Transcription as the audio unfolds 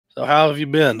So how have you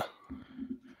been?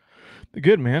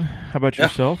 Good, man. How about Yeah,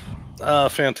 yourself?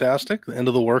 fantastic. The end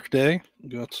of the workday.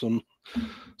 Got some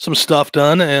stuff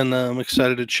done, and I'm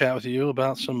excited to chat with you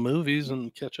about some movies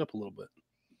and catch up a little bit.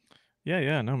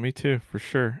 Yeah, no, me too, for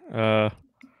sure.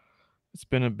 It's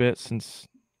been a bit since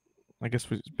it's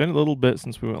been a little bit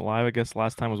since we went live. I guess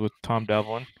last time was with Tom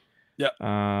Devlin. Yeah,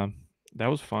 Um, that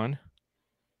was fun.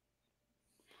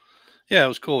 yeah, it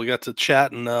was cool. We got to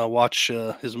chat and watch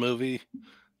his movie.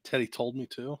 Teddy told me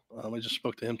to. I just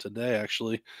spoke to him today,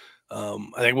 actually. I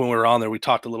think when we were on there, we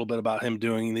talked a little bit about him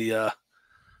doing the.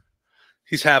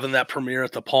 He's having that premiere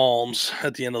at the Palms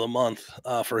at the end of the month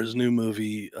for his new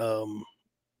movie,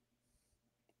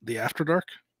 The After Dark.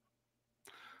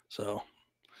 So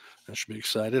I should be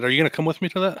excited. Are you going to come with me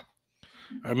to that?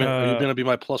 I mean, are you Uh, going to be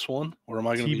my plus one, or am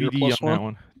I going to be your TBD on plus one? that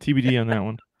one. TBD on that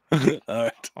one. All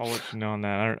right, I'll let you know on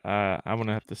that. I'm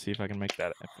gonna have to see if I can make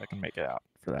that. If I can make it out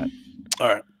for that. all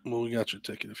right. Well, we got your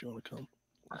ticket if you want to come.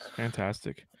 It's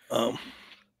fantastic. Um,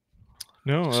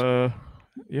 No,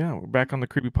 yeah, we're back on the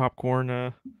creepy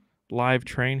popcorn live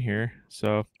train here.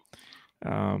 So,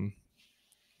 um,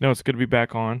 no, it's good to be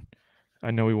back on.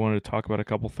 I know we wanted to talk about a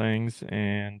couple things,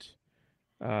 and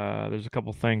there's a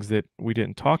couple things that we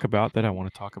didn't talk about that I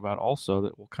want to talk about also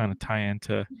that will kind of tie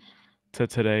into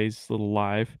today's little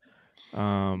live.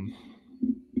 Um,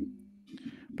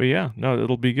 but yeah, no,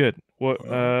 it'll be good. What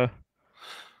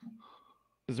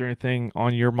is there anything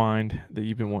on your mind that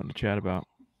you've been wanting to chat about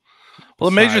well,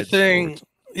 the major besides thing, sports?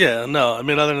 yeah, no, I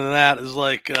mean, other than that, is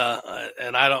like,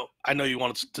 and I don't, I know you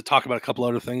wanted to talk about a couple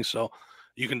other things, so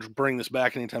you can bring this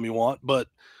back anytime you want. But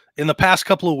in the past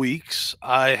couple of weeks,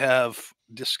 I have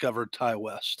discovered Ty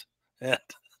West, and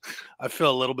I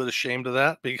feel a little bit ashamed of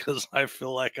that because I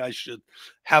feel like I should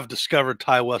have discovered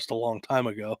Ty West a long time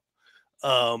ago.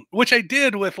 Which I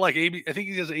did with like I think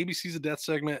he has ABC's a Death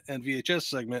segment and VHS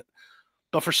segment.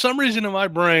 But for some reason in my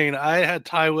brain, I had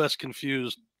Ty West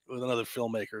confused with another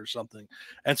filmmaker or something.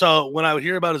 And so when I would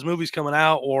hear about his movies coming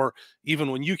out, or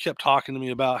even when you kept talking to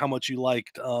me about how much you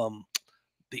liked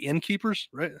the Innkeepers,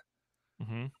 right?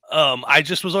 Mm-hmm. I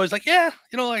just was always like, yeah,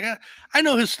 like I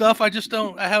know his stuff. I just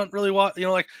don't. I haven't really watched.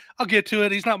 Like I'll get to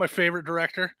it. He's not my favorite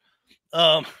director.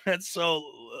 And so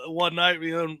one night,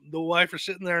 the wife are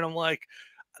sitting there, and I'm like,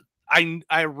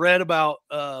 I read about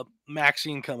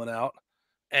Maxxxine coming out,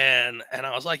 and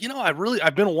I was like,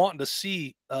 I've been wanting to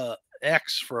see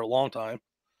X for a long time.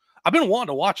 I've been wanting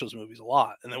to watch those movies a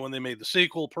lot, and then when they made the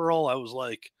sequel Pearl, I was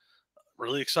like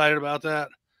really excited about that.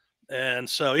 And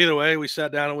so either way, we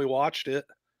sat down and we watched it,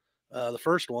 the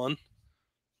first one,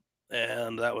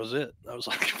 and that was it. I was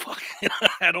like, fuck, I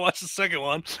had to watch the second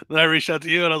one. Then I reached out to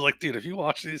you and I was like, dude, if you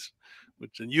watch these,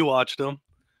 which and you watched them,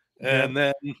 Yeah, and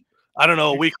then I don't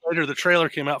know, a week later the trailer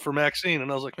came out for Maxxine,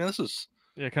 and I was like, man, this is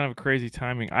yeah, kind of a crazy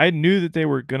timing. I knew that they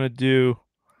were gonna do.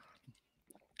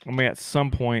 I mean, at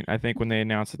some point, I think when they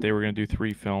announced that they were gonna do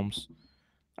 3 films,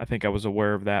 I think I was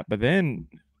aware of that. But then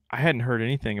I hadn't heard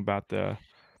anything about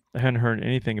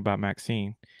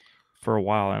Maxine for a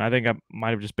while, and I think I might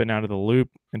have just been out of the loop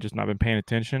and just not been paying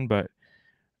attention. But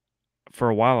for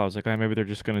a while, I was like, oh, maybe they're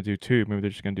just going to do 2. Maybe they're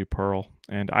just going to do Pearl.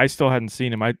 And I still hadn't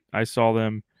seen them. I saw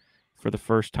them for the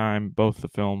first time, both the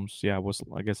films. Yeah,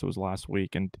 I guess it was last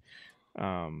week, and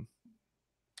um,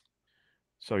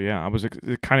 so yeah, I was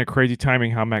kind of crazy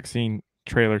timing how Maxine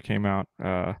trailer came out.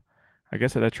 I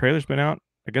guess that trailer's been out.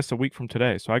 I guess a week from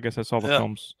today. So I guess I saw the yeah.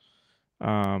 films.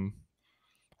 Um,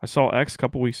 I saw X a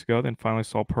couple weeks ago, then finally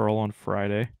saw Pearl on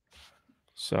Friday.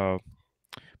 So,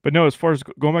 but no, as far as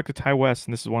going back to Ty West,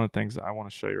 and this is one of the things that I want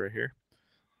to show you right here.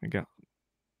 I got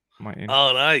my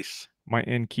Oh, nice.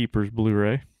 Innkeepers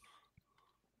Blu-ray.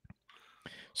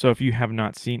 So if you have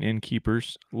not seen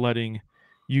Innkeepers, letting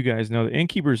you guys know that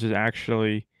Innkeepers is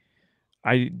actually,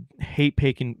 I hate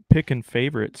picking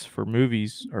favorites for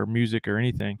movies or music or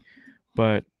anything,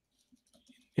 but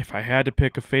if I had to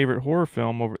pick a favorite horror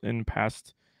film over in the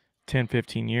past 10,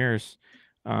 15 years,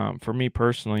 for me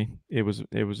personally, it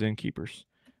was Innkeepers.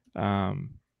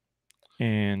 Um,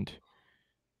 and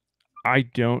I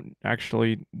don't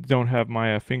have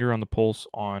my finger on the pulse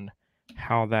on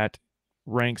how that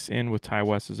ranks in with Ty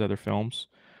West's other films,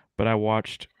 but I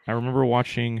remember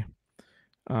watching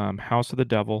House of the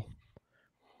Devil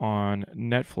on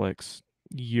Netflix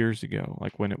years ago,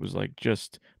 like when it was like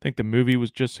just I think the movie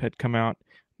was just had come out.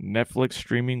 Netflix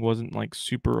streaming wasn't like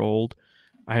super old.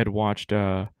 I had watched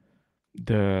the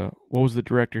what was the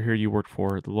director here you worked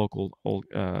for, the local old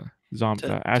zombie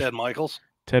Ted Michaels.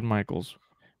 Ted Michaels.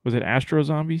 Was it Astro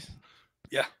Zombies?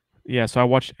 Yeah. Yeah, so I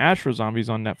watched Astro Zombies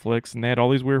on Netflix, and they had all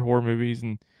these weird horror movies,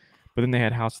 and but then they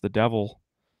had House of the Devil,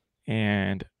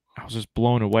 and I was just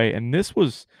blown away. And this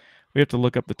was, we have to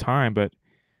look up the time, but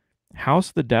House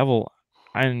of the Devil,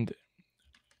 and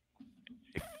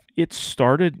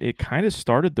it kind of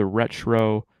started the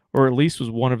retro, or at least was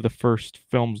one of the first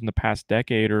films in the past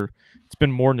decade, or it's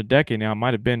been more than a decade now. It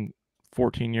might have been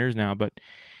 14 years now, but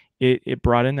it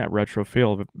brought in that retro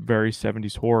feel of a very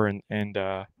 70s horror. And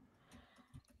have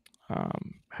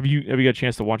you got a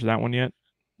chance to watch that one yet?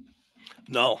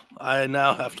 No, I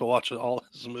now have to watch all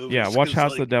his Yeah, movies watch because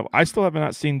House of like the Devil. I still have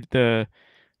not seen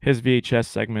his VHS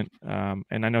segment, and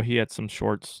I know he had some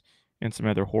shorts and some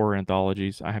other horror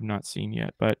anthologies I have not seen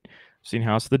yet. But I've seen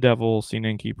House of the Devil, seen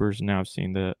Innkeepers, and now I've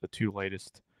seen the two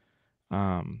latest,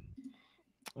 um,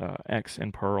 X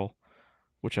and Pearl,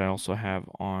 which I also have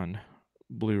on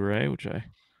Blu-ray.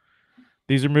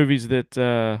 These are movies that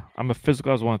I'm a physical.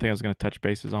 That was one thing I was going to touch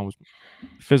bases on was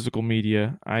physical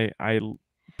media. I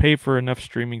pay for enough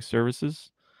streaming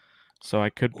services, so I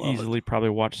could love it. easily probably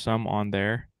watch some on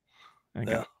there. I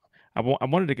got Yeah. I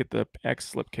wanted to get the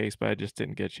X slipcase, but I just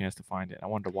didn't get a chance to find it. I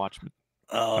wanted to watch them.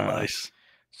 Oh, nice.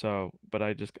 So,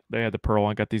 but they had the Pearl.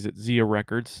 I got these at Zia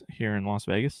Records here in Las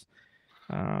Vegas.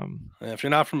 Yeah, if you're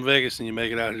not from Vegas and you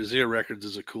make it out here, Zia Records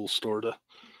is a cool store to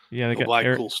Yeah, they go got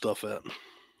buy cool stuff at.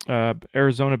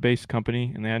 Arizona-based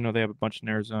company, and I know they have a bunch in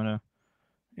Arizona,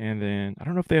 and then I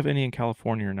don't know if they have any in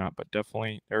California or not, but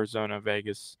definitely Arizona,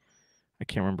 Vegas. I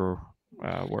can't remember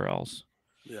where else.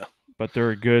 Yeah. But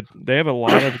they're good. They have a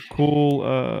lot of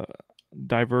cool,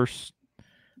 diverse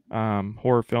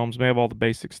horror films. They have all the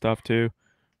basic stuff too,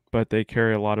 but they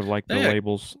carry a lot of like the Yeah.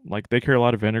 labels. Like they carry a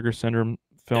lot of Vinegar Syndrome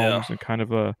films and kind of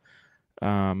the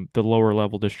lower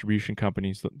level distribution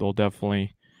companies that they'll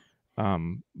definitely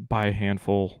buy a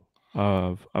handful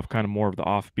of kind of more of the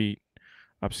offbeat,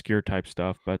 obscure type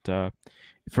stuff. But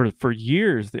for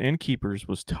years, the Innkeepers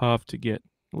was tough to get.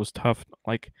 It was tough.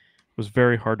 Like it was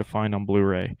very hard to find on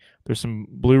Blu-ray. There's some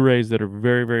Blu-rays that are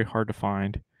very, very hard to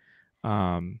find.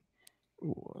 Um,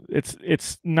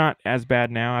 it's not as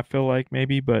bad now, I feel like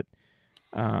maybe, but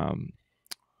um,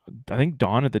 I think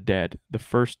Dawn of the Dead, the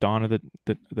first Dawn of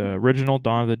the original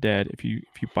Dawn of the Dead. If you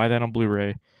buy that on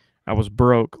Blu-ray, I was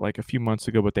broke like a few months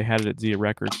ago, but they had it at Zia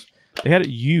Records. They had it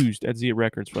used at Zia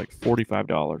Records for like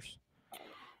 $45.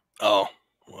 Oh.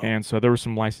 Wow. And so there were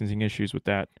some licensing issues with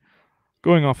that.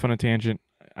 Going off on a tangent,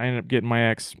 I ended up getting my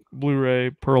X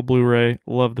Blu-ray, Pearl Blu-ray.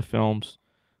 Love the films,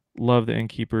 love the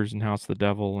Innkeepers and House of the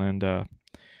Devil, and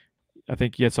I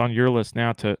think it's on your list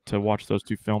now to watch those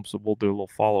two films. So we'll do a little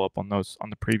follow up on those on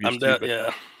the previous two. Yeah,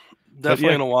 but definitely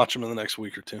yeah. gonna watch them in the next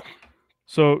week or two.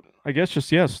 So I guess just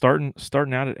starting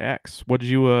out at X. What did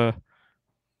you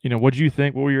what did you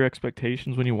think? What were your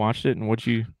expectations when you watched it, and what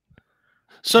you?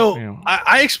 So You know,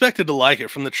 I expected to like it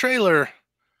from the trailer.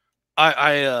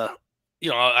 I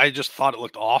just thought it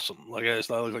looked awesome. Like I just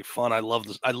thought it looked like fun. I loved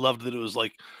this. I loved that it was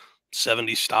like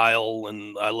 70s style,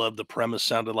 and I loved the premise.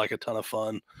 Sounded like a ton of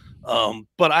fun.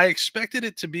 But I expected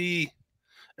it to be,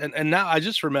 and now I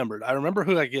just remembered. I remember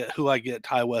who I get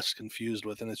TI West confused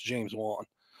with, and it's James Wan.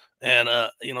 And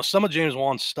some of James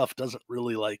Wan's stuff doesn't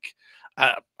really like.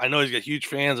 I know he's got huge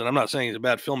fans, and I'm not saying he's a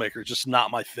bad filmmaker. It's just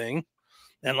not my thing.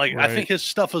 And like I think his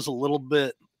stuff is a little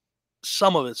bit.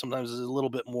 Some of it sometimes is a little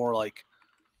bit more like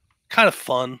kind of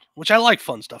fun, which I like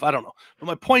fun stuff. I don't know. But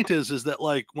my point is that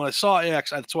like when I saw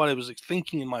X, that's what I was like,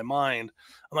 thinking in my mind.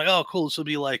 I'm like, oh, cool. This will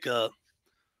be like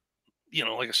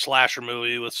like a slasher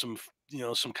movie with some,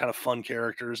 some kind of fun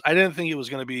characters. I didn't think it was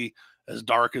going to be as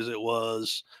dark as it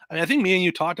was. I mean, I think me and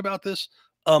you talked about this.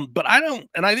 But I don't,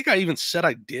 and I think I even said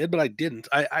I did, but I didn't.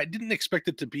 I didn't expect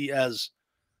it to be as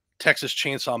Texas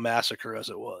Chainsaw Massacre as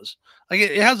it was. Like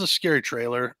it has a scary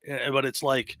trailer, but it's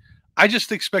like I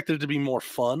just expected it to be more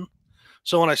fun.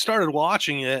 So when I started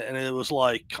watching it and it was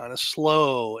like kind of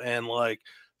slow and like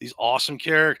these awesome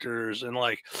characters and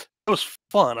like it was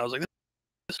fun. I was like, this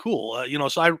is cool.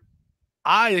 So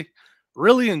I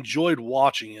really enjoyed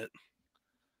watching it.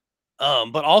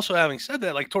 But also having said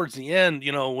that, like towards the end,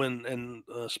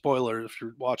 spoiler if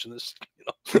you're watching this,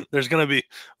 there's gonna be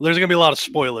a lot of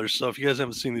spoilers. So if you guys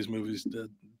haven't seen these movies,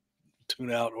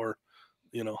 tune out, or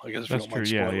I guess if you that's don't true. mind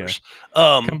Yeah. spoilers.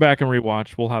 Come back and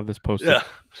rewatch. We'll have this posted. Yeah,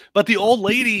 but the old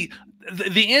lady,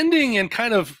 the ending and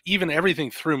kind of even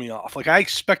everything threw me off. Like I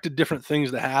expected different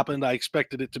things to happen. I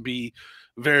expected it to be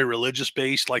very religious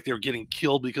based, like they were getting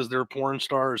killed because they're porn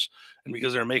stars and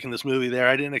because they're making this movie there.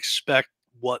 I didn't expect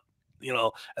what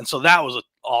and so that was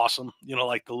awesome.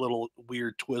 Like the little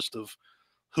weird twist of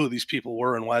who these people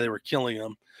were and why they were killing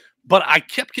them. But I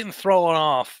kept getting thrown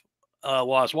off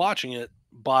while I was watching it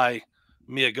by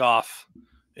Mia Goth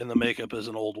in the makeup as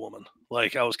an old woman.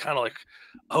 Like I was kind of like,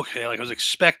 okay, like I was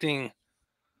expecting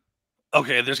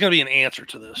okay, there's going to be an answer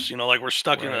to this. You know, like we're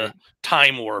stuck in a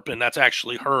time warp and that's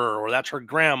actually her or that's her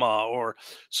grandma. Or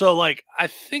so, like, I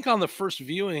think on the first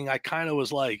viewing, I kind of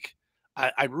was like,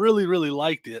 I really, really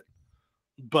liked it,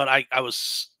 but I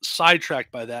was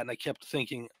sidetracked by that. And I kept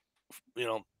thinking, you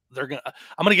know, I'm going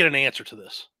to get an answer to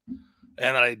this.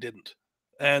 And I didn't.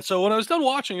 And so when I was done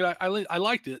watching it, I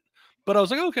liked it, but I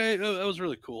was like, okay, that was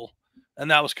really cool.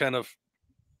 And that was kind of,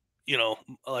 you know,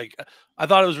 like I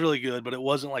thought it was really good, but it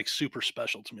wasn't like super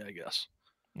special to me, I guess.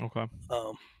 Okay.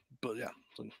 Um, but yeah.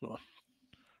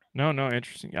 No,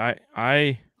 interesting.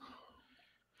 I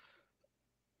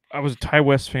was a TI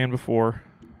West fan before,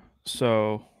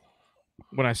 so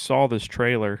when I saw this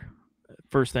trailer,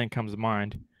 first thing comes to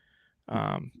mind,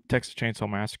 Texas Chainsaw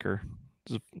Massacre.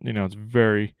 You know, it's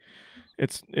very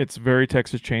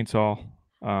Texas Chainsaw,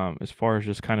 as far as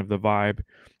just kind of the vibe,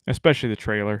 especially the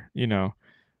trailer. You know,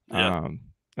 Yeah.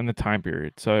 and the time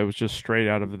period. So it was just straight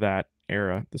out of that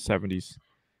era, the 70s.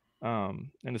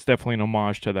 And it's definitely an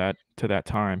homage to that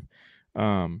time.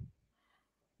 Um,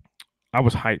 I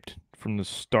was hyped from the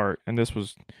start, and this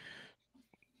was,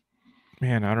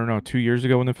 man, I don't know, 2 years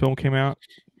ago when the film came out,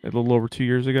 a little over 2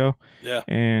 years ago, Yeah.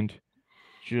 and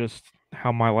just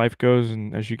how my life goes,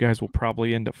 and as you guys will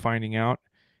probably end up finding out,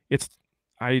 it's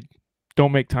I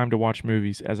don't make time to watch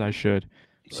movies as I should.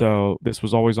 So this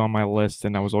was always on my list,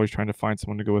 and I was always trying to find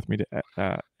someone to go with me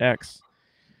to X.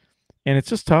 And it's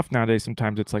just tough nowadays.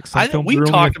 Sometimes it's like some films We are only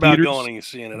in talked about theaters, going and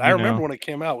seeing it. I you remember know. when it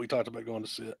came out, we talked about going to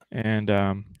see it.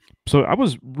 And so I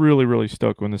was really, really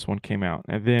stoked when this one came out.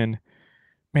 And then,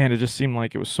 man, it just seemed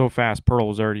like it was so fast. Pearl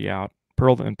was already out.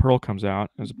 Pearl comes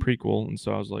out as a prequel, and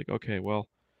so I was like, okay, well,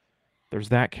 there's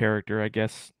that character. I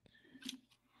guess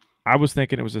I was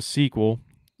thinking it was a sequel.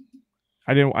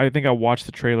 I think I watched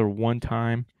the trailer one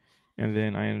time, and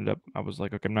then I was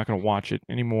like, okay, I'm not gonna watch it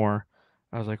anymore.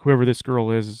 I was like, whoever this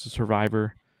girl is a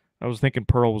survivor. I was thinking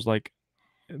Pearl was like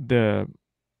the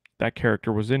that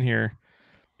character was in here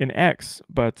in X,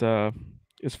 but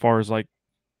as far as like,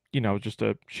 you know, just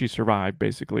she survived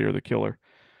basically, or the killer.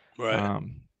 Right.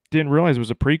 Didn't realize it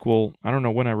was a prequel. I don't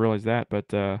know when I realized that,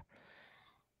 but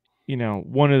you know,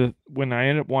 when I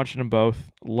ended up watching them both,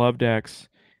 loved X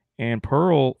and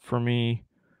Pearl for me.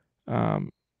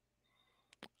 Um,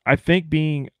 I think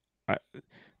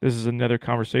this is another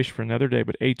conversation for another day,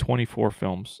 but A24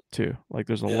 films too. Like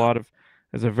Yeah.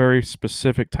 there's a very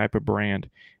specific type of brand,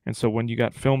 and so when you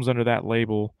got films under that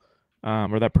label,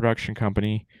 or that production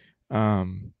company,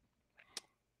 um,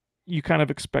 you kind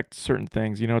of expect certain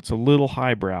things. You know, it's a little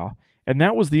highbrow, and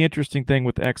that was the interesting thing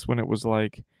with X when it was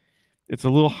like it's a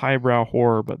little highbrow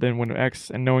horror, but then when X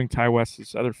and knowing TI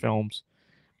West's other films,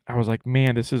 I was like,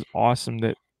 man, this is awesome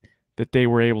that they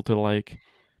were able to like,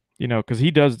 you know, because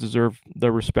he does deserve the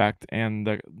respect and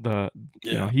the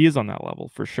you know, Yeah. he is on that level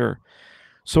for sure.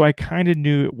 So I kind of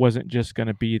knew it wasn't just going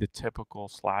to be the typical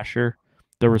slasher.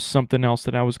 There was something else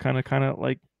that I was kind of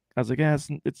like, I was like, yeah,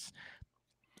 it's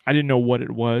I didn't know what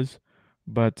it was,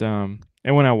 but and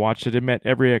when I watched it, it met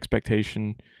every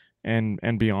expectation and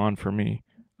beyond for me.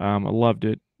 I loved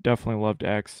it. Definitely loved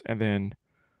X. And then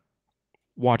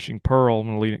watching Pearl,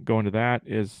 I'm gonna go into that,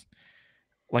 is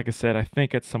like I said, I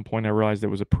think at some point I realized it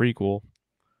was a prequel.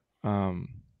 Um,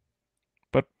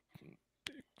 but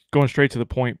going straight to the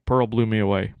point, Pearl blew me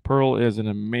away. Pearl is an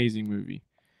amazing movie.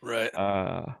 Right.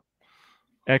 Uh,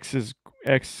 X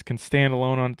can stand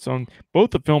alone on its own.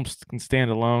 Both the films can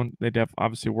stand alone. They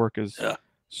obviously work as, Yeah.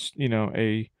 you know,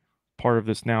 a part of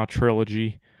this now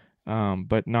trilogy,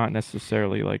 but not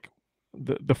necessarily like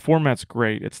the format's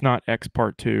great. It's not X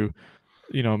Part 2,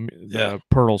 you know, Yeah. the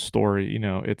Pearl story. You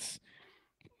know, it's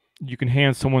you can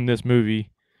hand someone this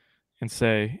movie and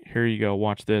say, "Here you go,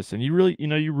 watch this," and you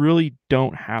really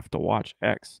don't have to watch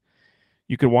X.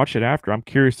 You could watch it after. I'm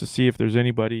curious to see if there's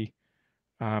anybody.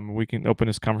 We can open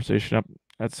this conversation up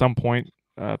at some point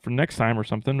for next time or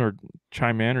something, or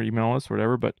chime in or email us or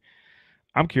whatever. But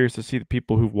I'm curious to see the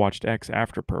people who've watched X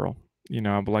after Pearl. You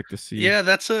know, I would like to see. Yeah,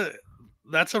 that's a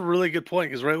really good point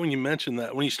because right when you mentioned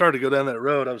that, when you started to go down that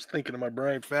road, I was thinking in my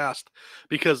brain fast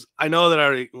because I know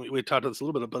that we talked about this a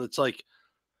little bit, but it's like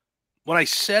when I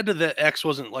said that X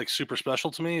wasn't like super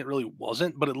special to me, it really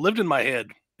wasn't, but it lived in my head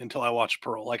until I watched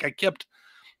Pearl. Like I kept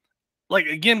like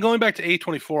again going back to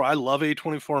A24, I love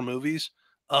A24 movies.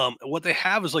 What they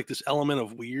have is like this element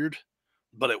of weird,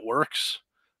 but it works.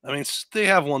 I mean, they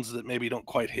have ones that maybe don't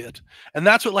quite hit, and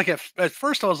that's what like at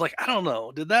first I was like, I don't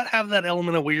know, did that have that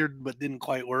element of weird but didn't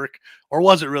quite work, or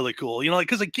was it really cool? You know, like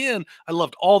because again, I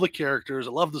loved all the characters,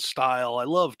 I loved the style,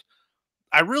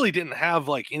 I really didn't have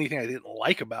like anything I didn't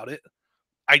like about it.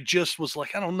 I just was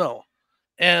like, I don't know,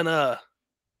 and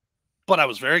but I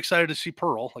was very excited to see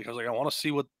Pearl. Like I was like, I want to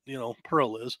see what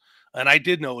Pearl is, and I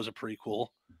did know it was a prequel,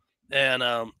 and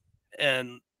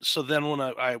so then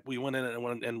when we went in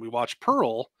and we watched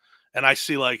Pearl, and I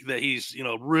see like that he's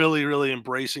really really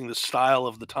embracing the style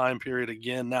of the time period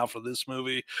again now for this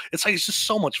movie. It's like it's just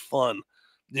so much fun,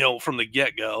 from the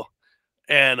get go,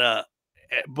 and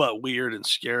but weird and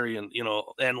scary, and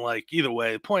and like either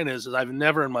way, the point is I've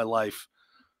never in my life,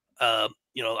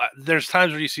 there's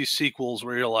times where you see sequels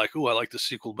where you're like, oh, I like the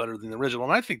sequel better than the original,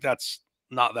 and I think that's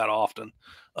not that often.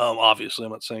 Obviously,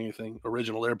 I'm not saying anything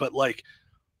original there, but like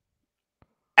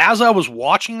as I was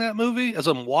watching that movie, as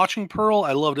I'm watching Pearl,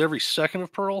 I loved every second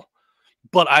of Pearl,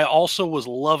 but I also was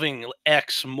loving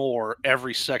X more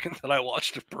every second that I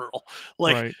watched of Pearl.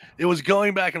 Like Right. it was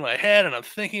going back in my head, and I'm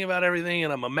thinking about everything,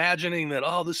 and I'm imagining that,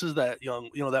 oh, this is that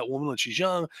that woman when she's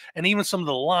young, and even some of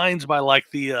the lines by like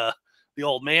the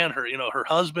old man, her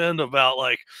husband, about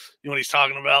like when he's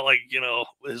talking about like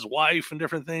his wife and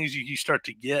different things, you start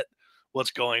to get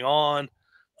what's going on.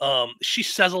 She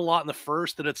says a lot in the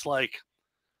first that it's like,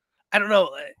 I don't know.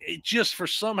 It just for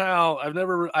somehow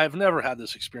I've never had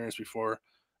this experience before.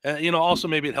 Also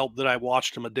maybe it helped that I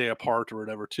watched them a day apart or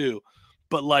whatever too.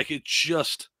 But like it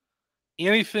just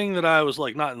anything that I was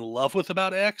like not in love with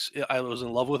about X, I was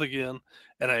in love with again,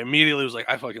 and I immediately was like,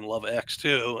 I fucking love X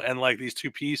too, and like these two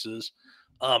pieces.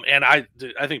 And I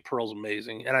think Pearl's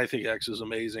amazing, and I think X is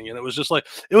amazing, and it was just like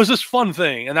it was this fun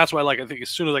thing, and that's why like I think as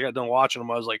soon as I got done watching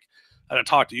them, I was like, I had to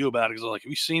talk to you about it because I was like, have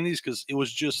you seen these? Because it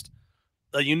was just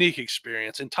a unique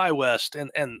experience. And Ty West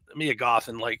and Mia Goth,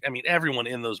 and like I mean everyone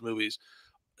in those movies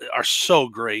are so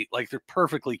great. Like they're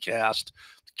perfectly cast.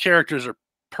 The characters are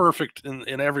perfect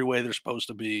in every way they're supposed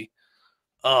to be.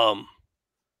 And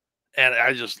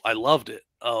I loved it.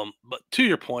 But to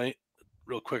your point,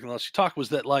 real quick, unless you talk, was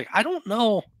that like I don't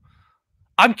know.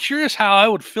 I'm curious how I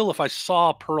would feel if I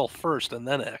saw Pearl first and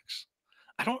then X.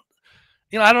 I don't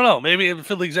I don't know. Maybe it would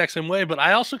feel the exact same way, but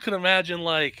I also could imagine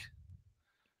like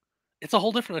it's a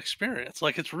whole different experience.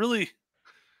 Like it's really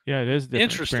Yeah, it is a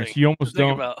different experience. interesting You to almost think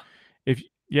don't about.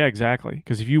 yeah, exactly.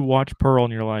 Because if you watch Pearl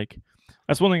and you're like,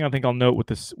 that's one thing I think I'll note with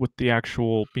this with the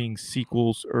actual being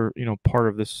sequels or part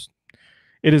of this.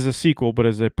 It is a sequel, but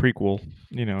as a prequel,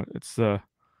 it's I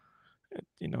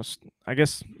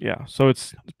guess yeah. So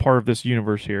it's part of this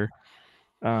universe here.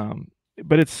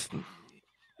 But it's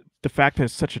the fact that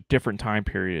it's such a different time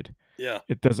period. Yeah.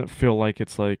 It doesn't feel like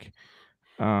it's like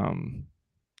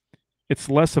it's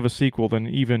less of a sequel than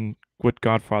even what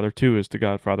Godfather 2 is to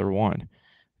Godfather 1.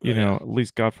 Yeah. At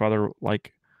least Godfather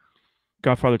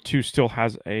 2 still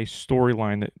has a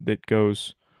storyline that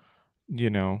goes,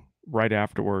 right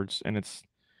afterwards, and it's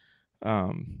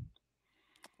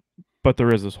but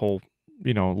there is this whole,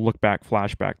 look back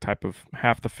flashback type of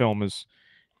half the film is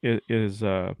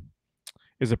a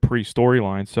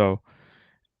pre-storyline. So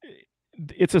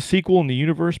it's a sequel in the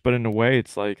universe, but in a way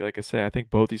it's like I said, I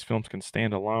think both these films can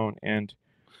stand alone. And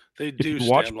They if do you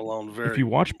watch stand alone very if you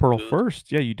watch Pearl good.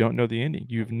 first, yeah, you don't know the ending.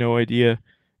 You have no idea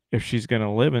if she's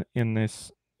gonna live in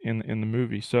this in the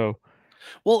movie. So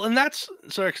Well, and that's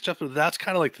sorry, Jeff, but that's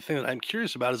kind of like the thing that I'm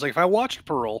curious about is like if I watched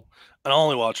Pearl and I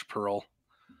only watched Pearl,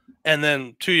 and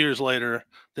then 2 years later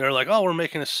they're like, oh, we're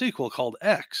making a sequel called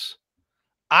X.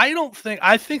 I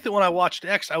think that when I watched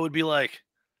X, I would be like,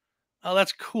 oh,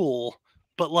 that's cool,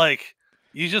 but like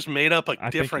you just made up a I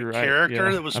think different you're right. character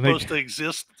Yeah, that was I think supposed to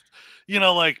exist.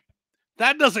 Like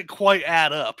that doesn't quite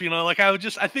add up. Like I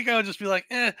think I would just be like,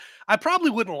 I probably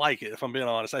wouldn't like it if I'm being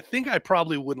honest. I think I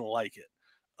probably wouldn't like it.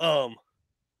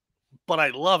 But I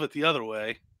love it the other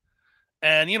way.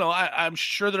 And I'm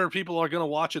sure there are people who are going to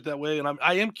watch it that way, and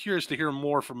I am curious to hear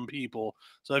more from people.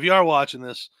 So if you are watching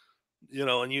this,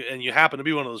 and you happen to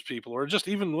be one of those people, or just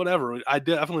even whatever, I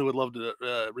definitely would love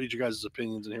to read your guys'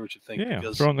 opinions and hear what you think. yeah,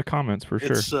 Because throw in the comments for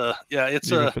sure. it's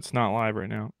it's Even if it's not live right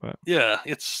now, but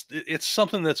it's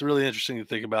something that's really interesting to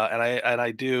think about, and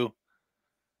I do.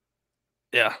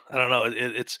 Yeah, I don't know.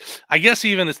 It's I guess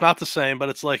even it's not the same, but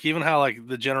it's like even how like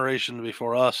the generation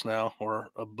before us now or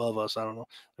above us, I don't know,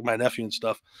 like my nephew and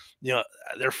stuff,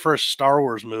 their first Star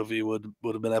Wars movie would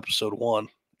have been Episode 1.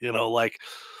 Like,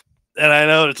 and I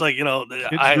know it's like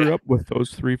kids grew up with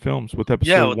those three films, with yeah,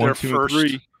 Episode with 1, their 2, and first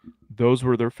 3. Those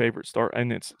were their favorite Star,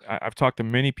 and I've talked to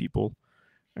many people,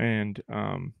 and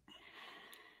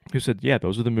who said, yeah,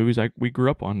 those are the movies we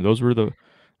grew up on. Those were the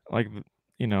like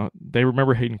they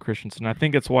remember Hayden Christensen. I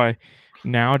think that's why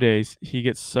nowadays he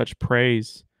gets such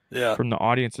praise yeah. from the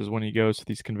audiences when he goes to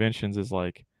these conventions. Is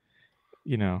like,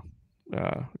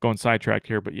 going sidetracked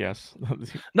here, but yes.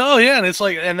 No, yeah, and it's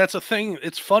like, and that's a thing.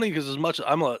 It's funny because as much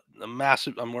a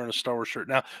massive. I'm wearing a Star Wars shirt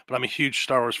now, but I'm a huge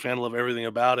Star Wars fan. Love everything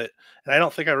about it, and I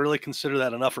don't think I really consider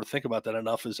that enough or think about that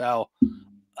enough. Is how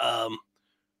um,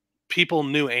 people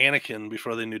knew Anakin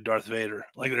before they knew Darth Vader.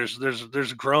 Like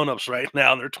there's grown-ups right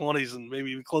now in their 20s and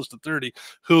maybe even close to 30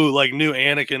 who like knew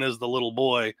Anakin as the little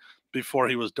boy before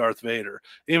he was Darth Vader.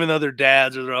 Even though their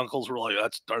dads or their uncles were like,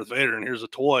 "That's Darth Vader, and here's a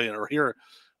toy," and or here,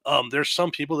 there's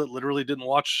some people that literally didn't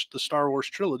watch the Star Wars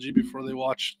trilogy before they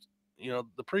watched,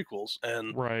 the prequels,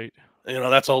 and Right.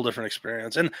 that's a whole different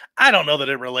experience. And I don't know that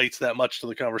it relates that much to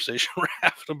the conversation we're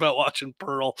having about watching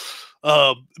Pearl,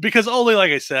 because only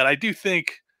like I said, I do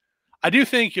think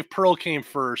if Pearl came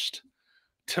first,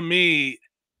 to me,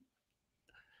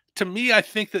 I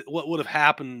think that what would have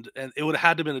happened, and it would have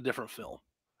had to have been a different film.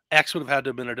 X would have had to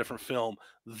have been a different film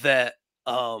that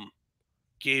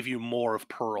gave you more of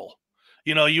Pearl.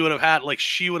 You would have had, like,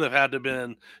 she would have had to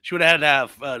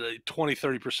have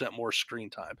 20-30% more screen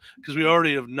time, because we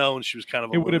already have known she was kind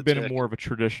of a It would have been lunatic. more of a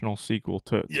traditional sequel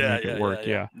to make it work.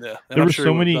 Yeah. And There I'm were sure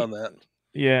so he would have many. done that.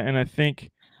 Yeah, and I think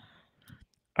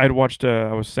I'd watched.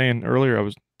 I was saying earlier, I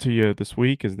was to you this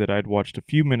week, is that I'd watched a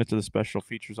few minutes of the special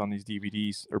features on these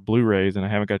DVDs or Blu-rays, and I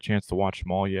haven't got a chance to watch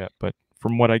them all yet. But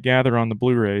from what I gather on the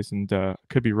Blu-rays, and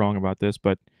could be wrong about this,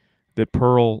 but that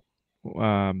Pearl,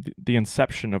 the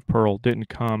inception of Pearl didn't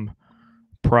come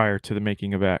prior to the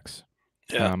making of X.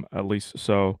 Yeah. At least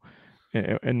so,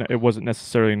 and it wasn't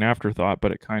necessarily an afterthought,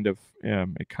 but it kind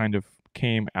of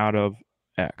came out of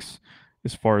X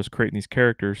as far as creating these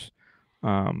characters.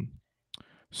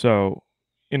 So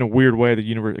in a weird way, the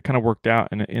universe, it kind of worked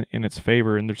out in its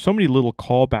favor. And there's so many little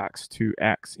callbacks to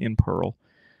X in Pearl.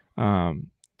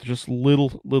 Just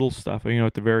little stuff.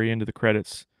 At the very end of the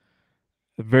credits,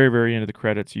 the very, very end of the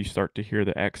credits, you start to hear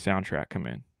the X soundtrack come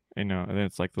in. And then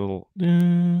it's like the little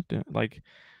like,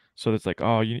 so it's like,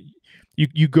 oh,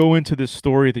 you go into this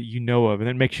story that you know of, and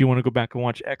it makes you want to go back and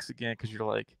watch X again, because you're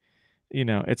like,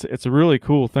 it's a really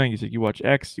cool thing. You watch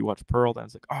X, you watch Pearl, then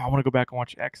it's like, oh, I want to go back and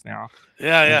watch X now.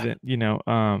 Yeah.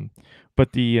 Then,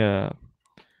 but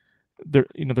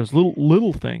there's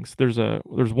little things. There's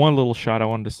one little shot I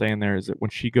wanted to say in there, is that when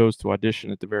she goes to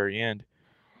audition at the very end,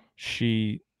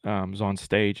 she is on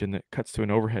stage, and it cuts to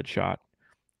an overhead shot,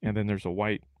 and then there's a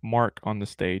white mark on the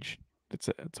stage. It's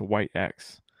a white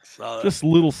X. Just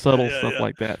little subtle stuff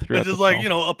like that throughout. It's just like,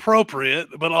 appropriate,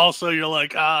 but also you're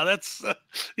like, that's,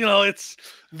 it's,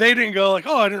 they didn't go like,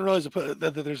 oh, I didn't realize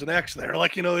that there's an X there.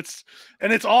 Like,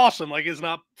 it's awesome. Like, it's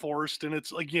not forced, and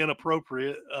it's, again,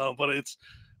 appropriate. But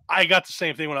I got the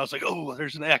same thing when I was like, oh,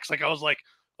 there's an X. Like, I was like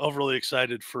overly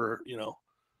excited for,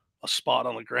 a spot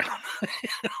on the ground,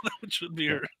 which would be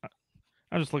her.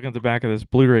 I was just looking at the back of this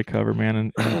Blu-ray cover, man,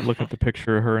 and looking at the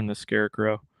picture of her and the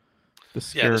scarecrow.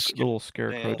 The little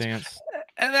scarecrow dance.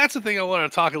 And that's the thing I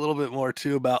want to talk a little bit more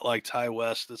too about, like, Ti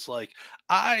West. It's like,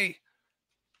 I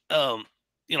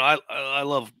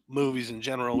love movies in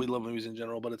general. We love movies in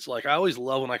general, but it's like, I always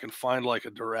love when I can find like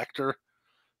a director,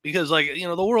 because, like,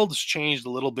 the world has changed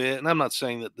a little bit, and I'm not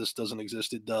saying that this doesn't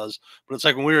exist. It does, but it's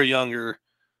like when we were younger,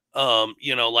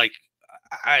 like,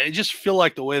 I just feel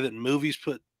like the way that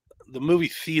the movie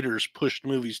theaters pushed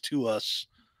movies to us,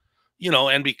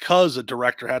 and because a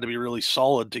director had to be really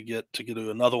solid to get to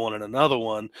another one and another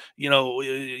one,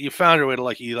 you found your way to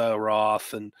like Eli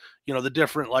Roth and, the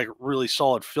different, like, really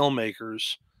solid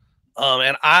filmmakers.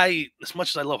 And as much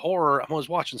as I love horror, I'm always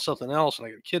watching something else, and I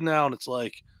got a kid now, and it's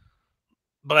like,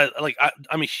 but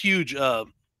I'm a huge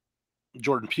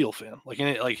Jordan Peele fan.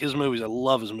 Like his movies, I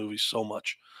love his movies so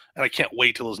much, and I can't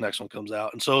wait till his next one comes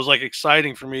out. And so it was like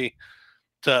exciting for me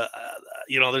to,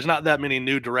 there's not that many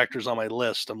new directors on my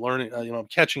list. I'm learning, I'm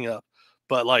catching up,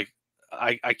 but like,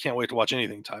 I can't wait to watch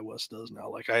anything Ti West does now.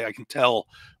 Like, I can tell,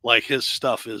 like, his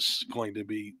stuff is going to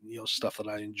be, stuff that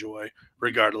I enjoy,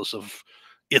 regardless of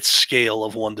its scale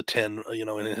of 1 to 10,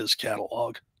 in his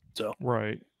catalog. So,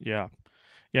 right. Yeah.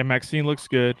 Maxxxine looks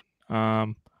good.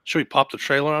 Should we pop the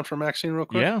trailer on for Maxxxine real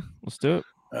quick? Yeah, let's do it.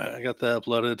 All right, I got that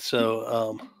uploaded.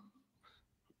 So,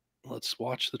 let's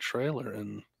watch the trailer.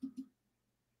 And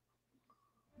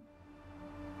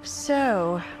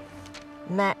so,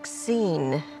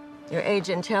 Maxxxine, your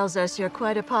agent tells us you're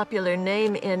quite a popular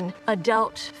name in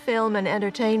adult film and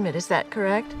entertainment. Is that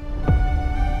correct?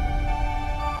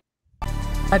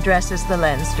 Addresses the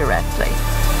lens directly.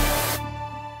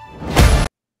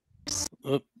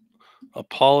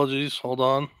 Apologies. Hold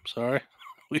on. Sorry.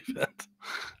 We've had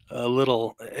a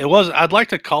little. I'd like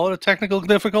to call it a technical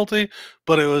difficulty,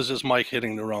 but it was just Mike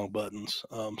hitting the wrong buttons.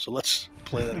 So let's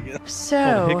play that again.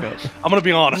 So, I'm going to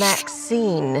be honest.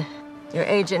 Maxxxine, your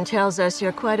agent tells us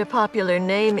you're quite a popular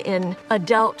name in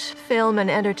adult film and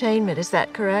entertainment. Is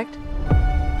that correct?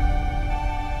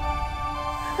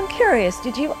 curious,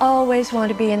 did you always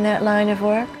want to be in that line of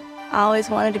work? I always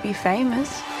wanted to be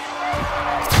famous.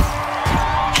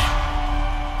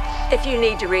 If you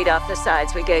need to read off the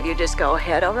sides we gave you, just go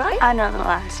ahead, all right? I know the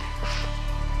lines.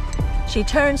 She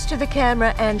turns to the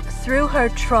camera and, through her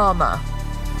trauma,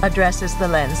 addresses the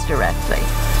lens directly.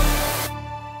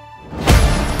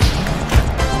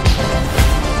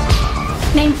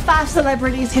 Name 5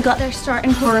 celebrities who got their start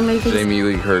in horror movies. Jamie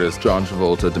Lee Curtis, John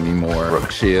Travolta, Demi Moore, Brooke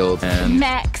Shields, and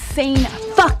Maxxxine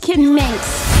fucking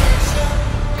Minx.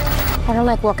 I don't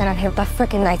like walking out here with that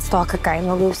freaking Night Stalker guy on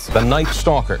the loose. The Night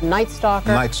Stalker. Night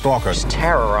Stalker? Night Stalker. He's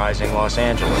terrorizing Los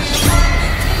Angeles.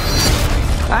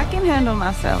 I can handle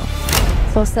myself.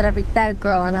 So said every dead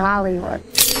girl in Hollywood.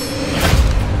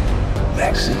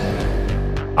 Maxxxine,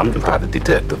 I'm the private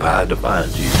detective. I had to find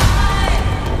you.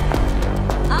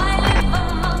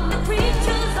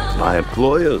 My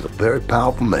employer is a very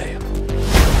powerful man.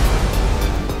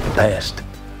 The past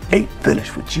ain't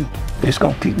finished with you. It's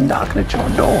gonna keep knocking at your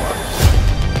door.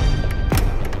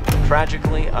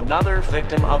 Tragically, another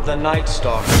victim of the Night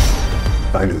Stalker.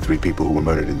 I knew 3 people who were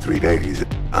murdered in 3 days.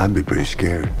 I'd be pretty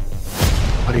scared.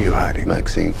 What are you hiding,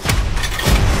 Maxxxine?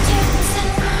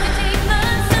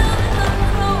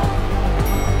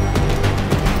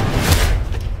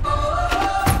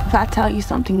 If I tell you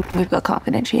something, we've got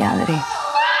confidentiality.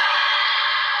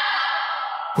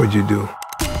 What'd you do?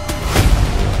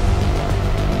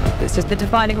 This is the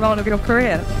defining role of your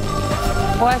career.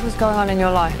 Whatever's going on in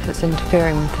your life that's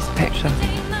interfering with this picture,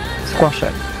 squash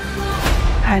it.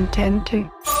 I intend to.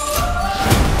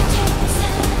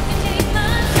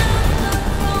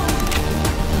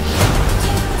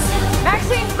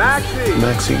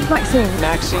 Maxxxine.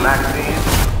 Maxxxine.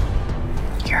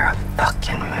 You're a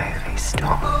fucking movie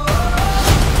star.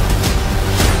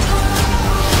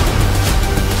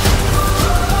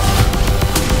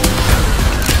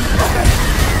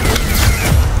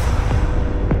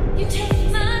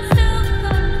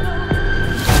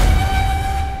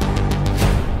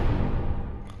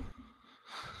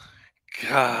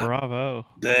 God, Bravo.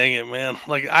 dang it, man.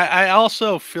 Like, I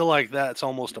also feel like that's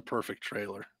almost a perfect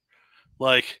trailer.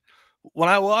 Like, when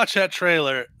I watch that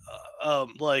trailer,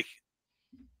 like,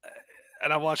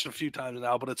 and I've watched it a few times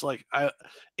now, but it's like,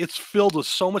 it's filled with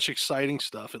so much exciting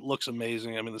stuff. It looks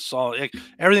amazing. I mean, the song,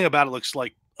 everything about it looks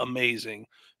like amazing.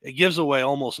 It gives away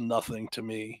almost nothing to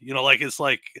me. You know, like, it's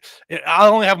like, I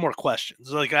only have more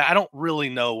questions. Like, I don't really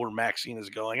know where Maxxxine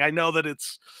is going. I know that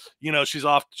it's, you know, she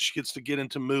gets to get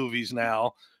into movies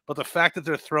now, but the fact that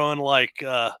they're throwing like,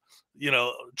 you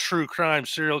know, true crime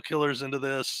serial killers into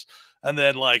this, and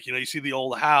then, like, you know, you see the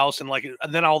old house, and like,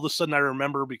 and then all of a sudden I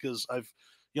remember, because I've,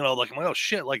 you know, like, I'm like, oh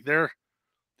shit, like,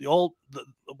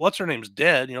 what's her name's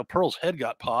dead. You know, Pearl's head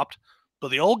got popped,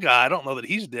 but the old guy, I don't know that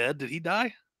he's dead. Did he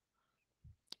die?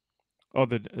 Oh,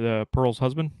 the Pearl's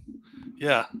husband?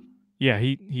 Yeah. Yeah,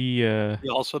 he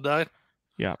also died.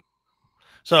 Yeah.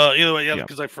 So either way, yeah,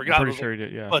 because I forgot. I'm pretty sure he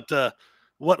did, yeah. But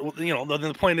what, you know,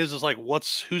 the point is like,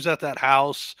 who's at that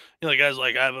house? You know, the guy's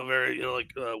like, I have a very, you know,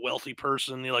 like, wealthy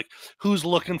person. You're like, who's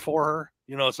looking for her?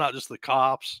 You know, it's not just the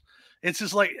cops. It's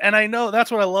just like, and I know that's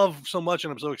what I love so much,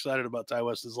 and I'm so excited about TI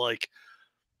West, is like,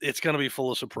 it's gonna be full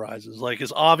of surprises. Like,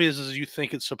 as obvious as you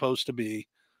think it's supposed to be.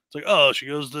 It's like, oh, she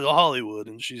goes to Hollywood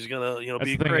and she's gonna, you know,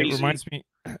 be crazy. It reminds me,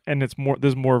 and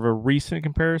there's more of a recent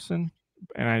comparison,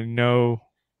 and I know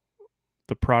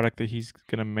the product that he's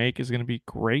gonna make is gonna be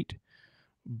great,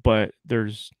 but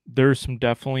there's some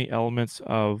definitely elements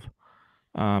of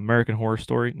American Horror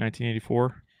Story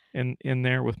 1984 in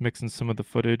there, with mixing some of the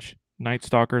footage, Night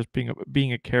Stalkers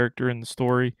being a character in the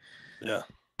story. Yeah.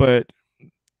 But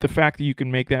the fact that you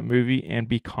can make that movie and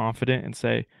be confident and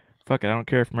say, fuck it, I don't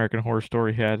care if American Horror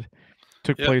Story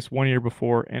took place 1 year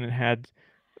before, and it had,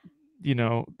 you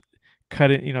know, cut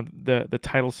it, you know, the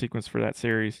title sequence for that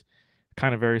series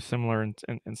kind of very similar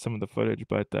in some of the footage,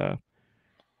 but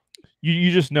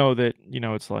you just know that, you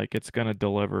know, it's like, it's gonna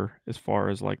deliver as far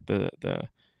as like the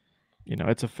you know,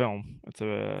 it's a film,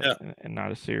 and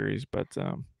not a series, but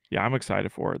yeah, I'm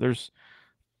excited for it. There's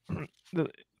the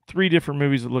 3 different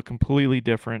movies that look completely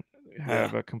different,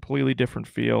 have a completely different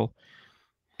feel,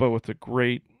 but with a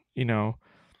great, you know,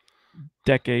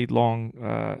 decades long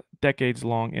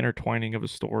intertwining of a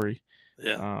story.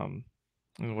 Yeah.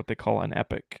 And what they call an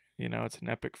epic. You know, it's an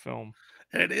epic film.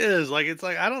 It is. Like, it's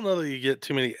like, I don't know that you get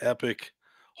too many epic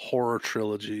horror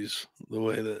trilogies the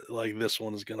way that, like, this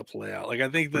one is going to play out. Like, I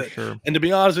think that, and to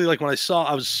be honest with you, like, when I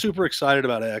was super excited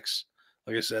about X,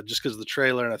 like I said, just because of the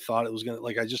trailer, and I thought it was going to,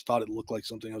 like, I just thought it looked like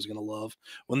something I was going to love.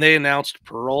 When they announced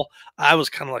Pearl, I was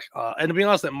kind of like, and to be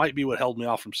honest, that might be what held me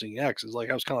off from seeing X, is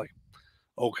like, I was kind of like,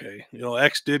 okay, you know,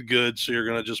 X did good, so you're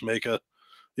going to just make a,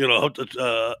 you know,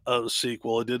 a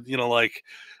sequel. It did, you know, like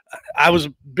I was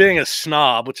being a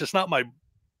snob, which is not my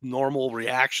normal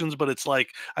reactions, but it's like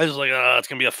I was like, it's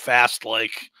gonna be a fast,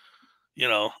 like, you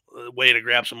know, way to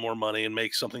grab some more money and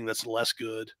make something that's less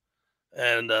good.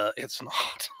 And it's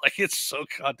not. Like, it's so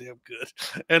goddamn good.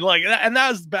 And like, and that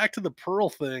was back to the Pearl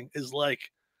thing. Is like,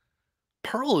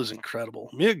 Pearl is incredible.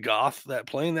 Mia Goth, that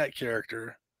playing that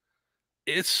character,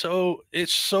 it's so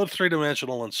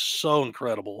three-dimensional and so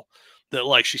incredible that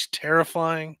like she's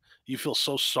terrifying. You feel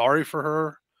so sorry for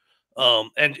her.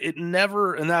 And it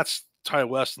never, and that's Ty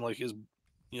West and like his,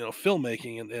 you know,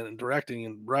 filmmaking and directing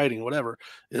and writing, whatever,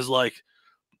 is like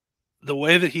the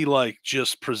way that he like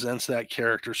just presents that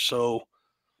character. So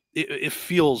it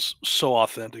feels so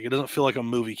authentic. It doesn't feel like a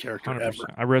movie character 100%. ever.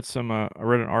 I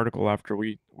read an article after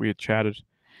we had chatted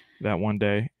that one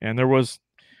day, and there was,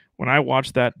 when I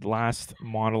watched that last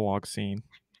monologue scene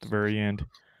at the very end,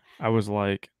 I was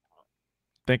like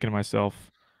thinking to myself,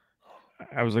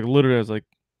 I was like,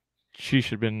 she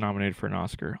should have been nominated for an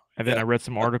Oscar. And then I read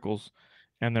some articles,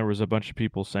 and there was a bunch of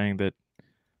people saying that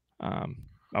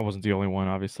I wasn't the only one,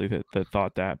 obviously, that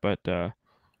thought that, but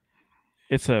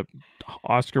it's a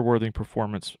Oscar-worthy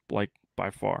performance, like,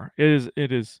 by far. It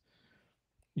is.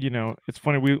 You know, it's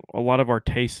funny. A lot of our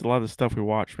tastes, a lot of the stuff we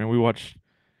watch, man, we watch.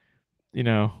 You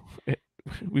know,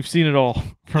 we've seen it all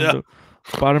from the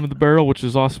bottom of the barrel, which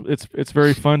is awesome. It's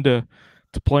very fun to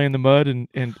play in the mud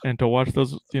and to watch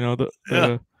those. You know,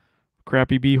 the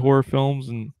crappy B horror films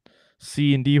and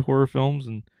C and D horror films,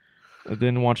 and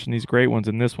then watching these great ones.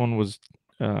 And this one was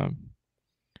a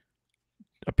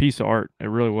piece of art. It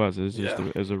really was. It was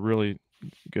just a really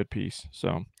good piece.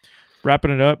 So,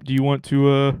 wrapping it up, do you want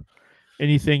to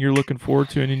anything you're looking forward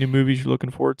to? Any new movies you're looking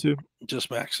forward to?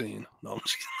 Just Maxxxine. No, I'm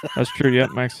just kidding. That's true. Yeah,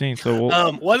 Maxxxine. So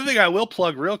one thing I will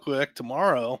plug real quick,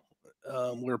 tomorrow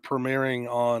we're premiering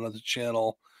on the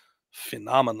channel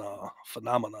Phenomena.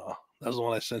 That's the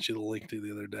one I sent you the link to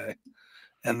the other day.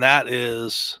 And that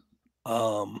is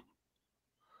has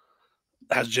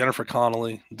Jennifer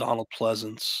Connelly, Donald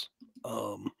Pleasance.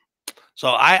 So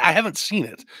I haven't seen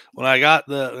it. When I got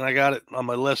it on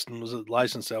my list and was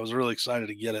licensed, I was really excited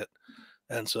to get it.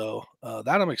 And so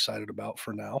that I'm excited about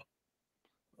for now.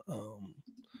 And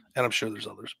I'm sure there's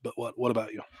others. But what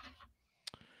about you?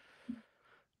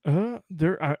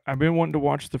 I've been wanting to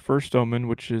watch The First Omen,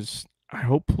 which is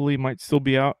hopefully might still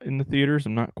be out in the theaters.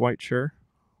 I'm not quite sure.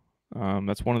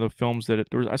 That's one of the films that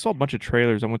I saw a bunch of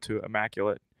trailers. I went to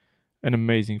Immaculate, an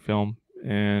amazing film,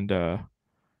 and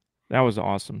that was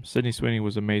awesome. Sydney Sweeney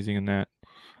was amazing in that.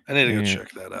 I need to go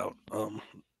check that out.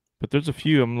 But there's a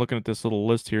few. I'm looking at this little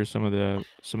list here. Some of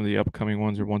the upcoming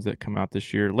ones are ones that come out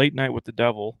this year. Late Night with the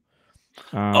Devil.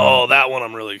 That one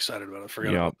I'm really excited about. I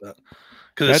forgot about that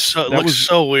because it looks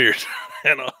so weird.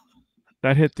 You know,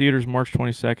 that hit theaters March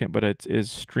 22nd, but it is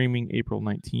streaming April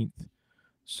 19th.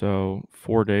 So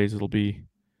 4 days it'll be.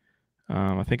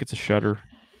 I think it's a Shudder.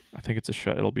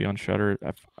 It'll be on Shudder.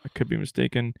 I could be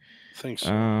mistaken. I think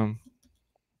so.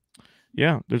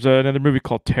 Yeah, there's another movie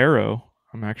called Tarot.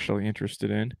 I'm actually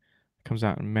interested in. It comes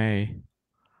out in May.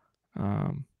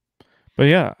 But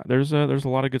yeah, there's a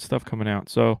lot of good stuff coming out.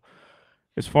 So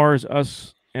as far as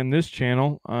us and this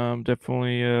channel,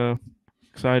 definitely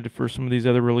excited for some of these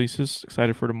other releases.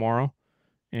 Excited for tomorrow,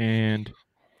 and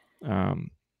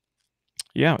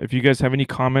yeah, if you guys have any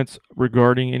comments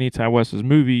regarding any Ty West's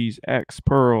movies, X,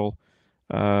 Pearl,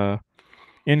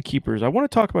 Innkeepers. I want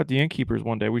to talk about the Innkeepers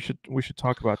one day. We should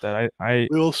talk about that. We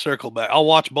will circle back. I'll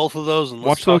watch both of those and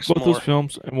watch both those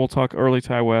films, and we'll talk early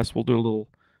Ty West. We'll do a little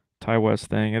Ty West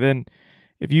thing, and then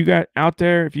if you got out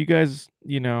there, if you guys,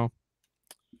 you know,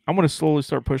 I'm going to slowly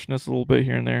start pushing this a little bit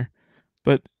here and there,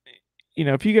 but you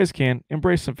know, if you guys can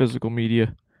embrace some physical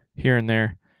media here and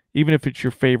there, even if it's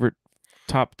your favorite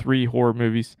top 3 horror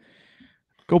movies,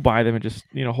 go buy them and just,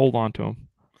 you know, hold on to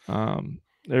them.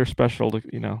 They're special to,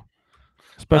 you know,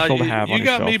 special to have on your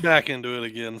shelf. You got me back into it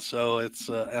again, so it's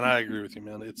and I agree with you,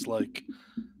 man. It's like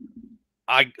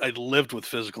I lived with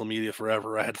physical media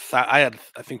forever. I had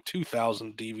I think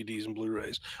 2,000 DVDs and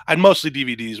Blu-rays. I had mostly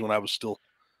DVDs when I still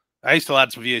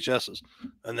had some VHSs,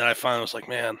 and then I finally was like,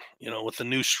 man, you know, with the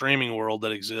new streaming world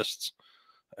that exists,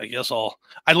 I guess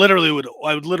I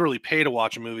would literally pay to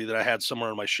watch a movie that I had somewhere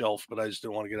on my shelf, but I just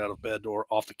didn't want to get out of bed or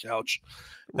off the couch.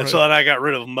 And so then I got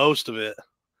rid of most of it.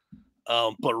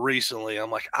 But recently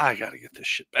I'm like, I got to get this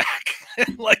shit back.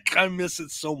 Like, I miss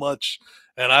it so much.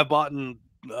 And I bought I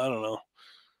don't know,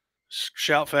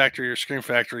 Shout Factory or Scream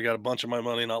Factory got a bunch of my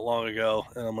money not long ago,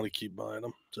 and I'm going to keep buying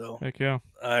them. So heck yeah.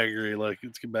 I agree. Like,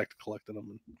 let's get back to collecting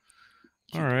them.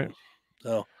 All right.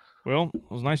 So Well,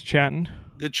 it was nice chatting.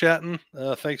 Good chatting.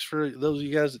 Thanks for those of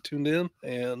you guys that tuned in,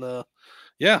 and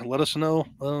yeah, let us know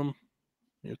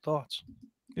your thoughts.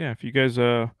 Yeah, if you guys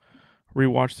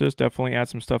rewatch this, definitely add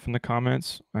some stuff in the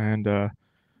comments, and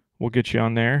we'll get you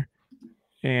on there.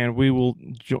 And we will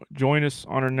join us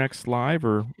on our next live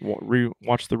or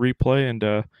watch the replay.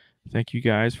 And thank you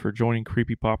guys for joining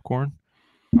Creepy Popcorn.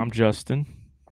 I'm Justin.